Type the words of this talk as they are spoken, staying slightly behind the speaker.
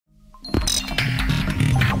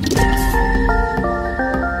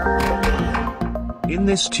In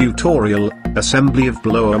this tutorial, assembly of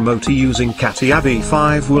blower motor using CATIA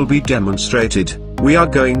V5 will be demonstrated. We are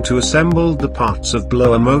going to assemble the parts of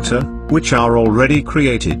blower motor, which are already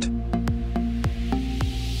created.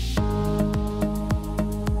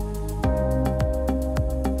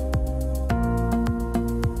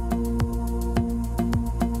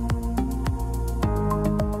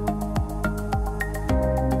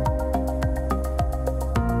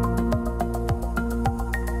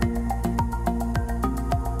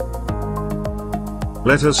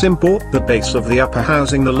 Let us import the base of the upper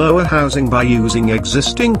housing, the lower housing by using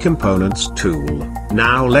existing components tool.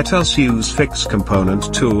 Now let us use fix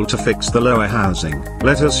component tool to fix the lower housing.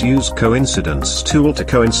 Let us use coincidence tool to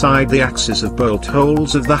coincide the axis of bolt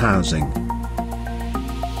holes of the housing.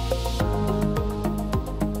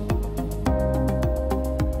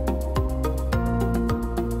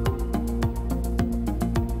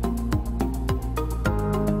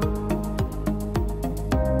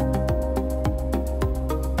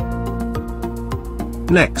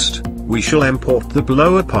 Next, we shall import the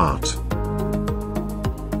blower part.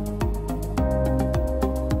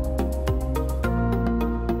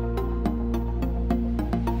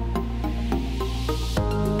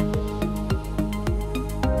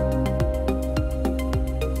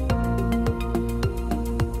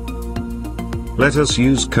 Let us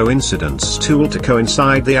use coincidence tool to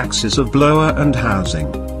coincide the axis of blower and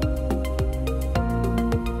housing.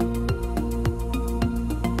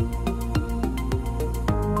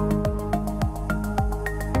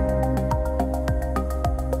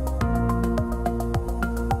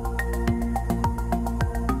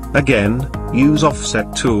 Again, use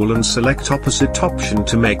offset tool and select opposite option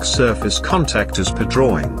to make surface contact as per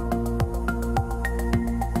drawing.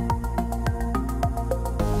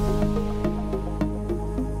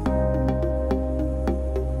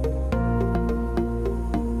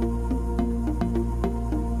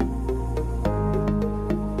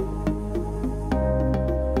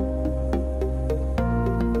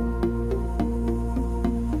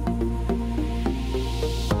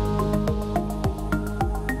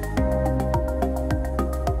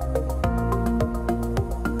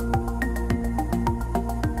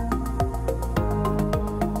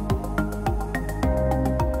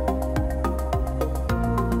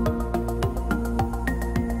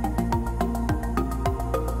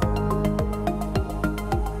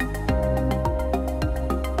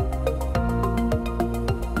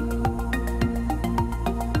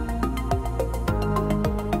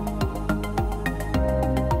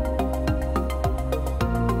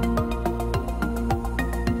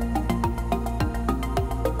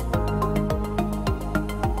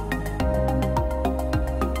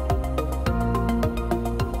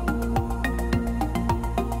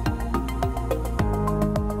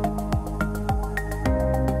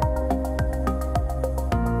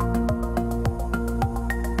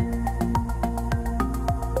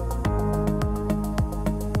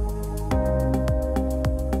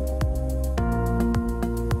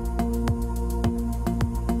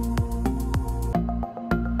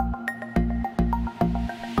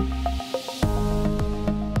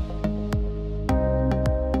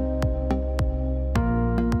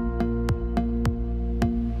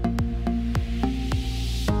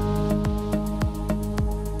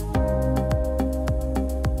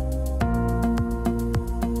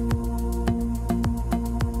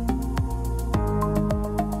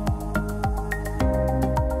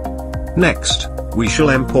 Next, we shall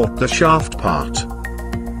import the shaft part.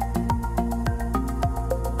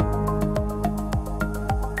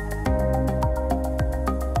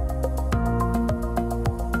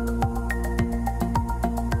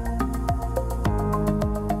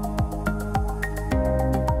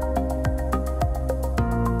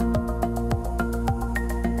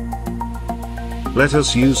 Let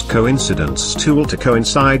us use coincidence tool to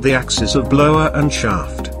coincide the axis of blower and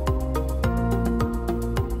shaft.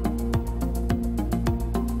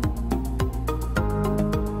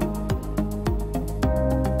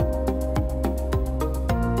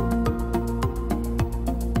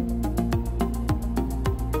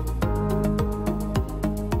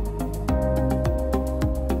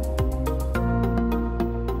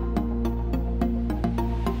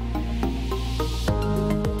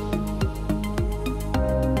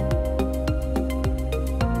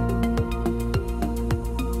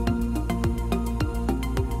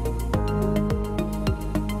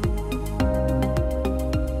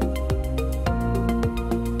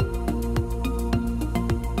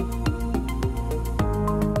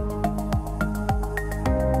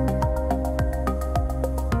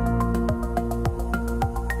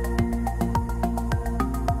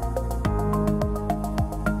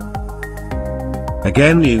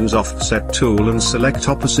 Again use offset tool and select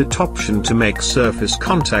opposite option to make surface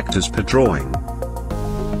contact as per drawing.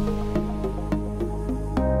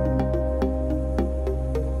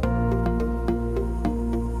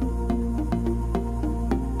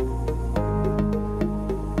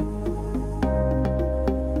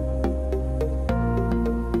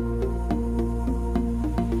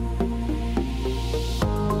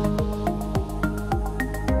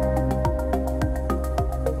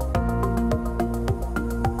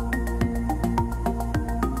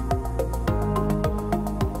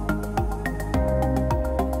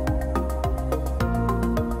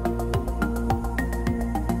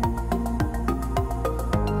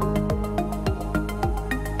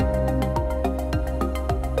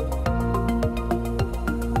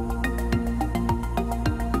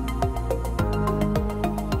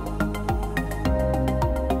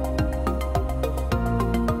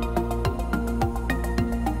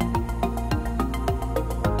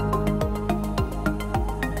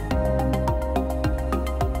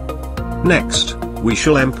 Next, we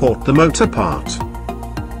shall import the motor part.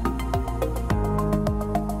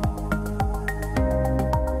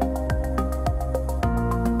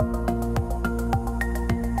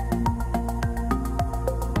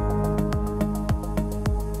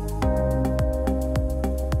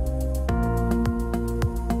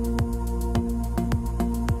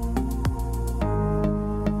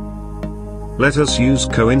 Let us use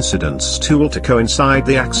coincidence tool to coincide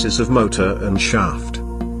the axis of motor and shaft.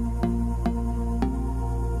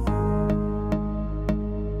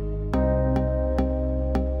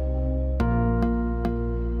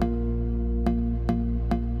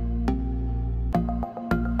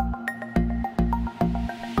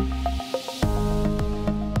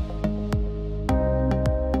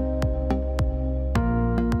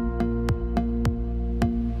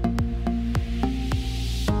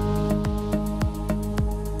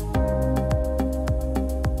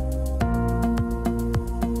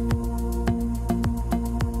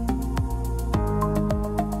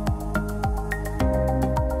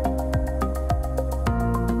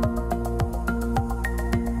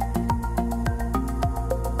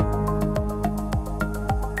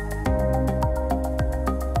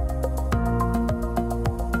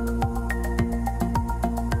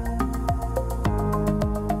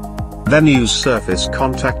 Then use surface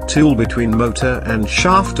contact tool between motor and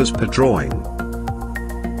shaft as per drawing.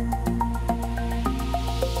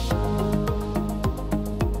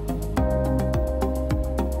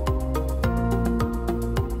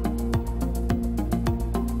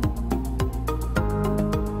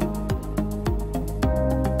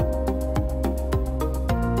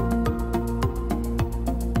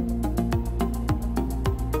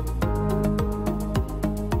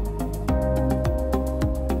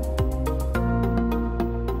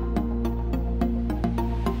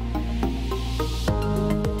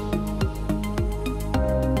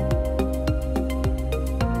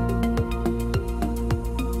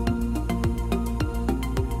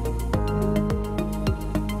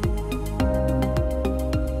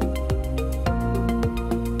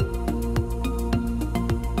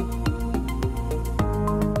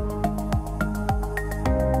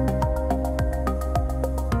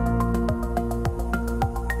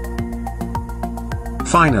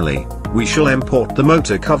 Finally, we shall import the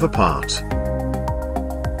motor cover part.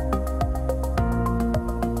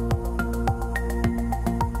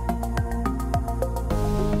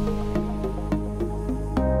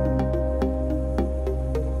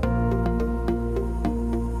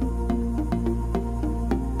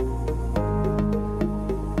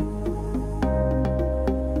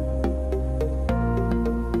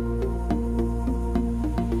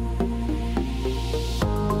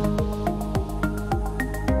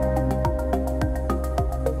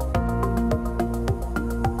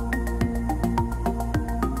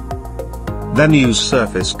 Then use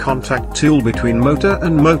surface contact tool between motor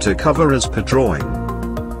and motor cover as per drawing.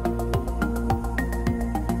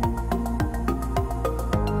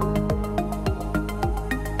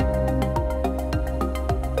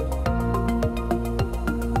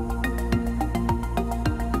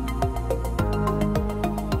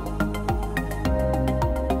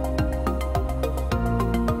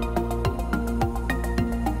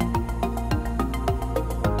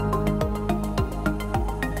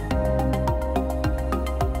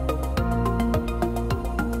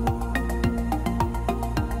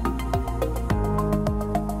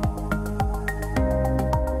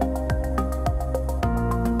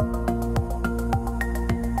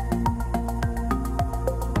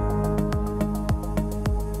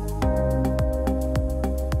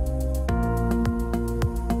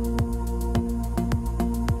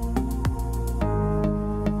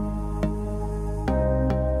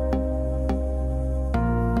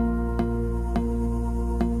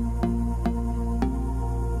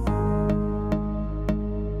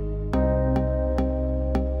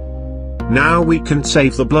 Now we can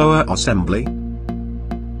save the blower assembly.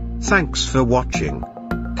 Thanks for watching.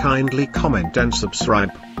 Kindly comment and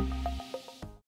subscribe.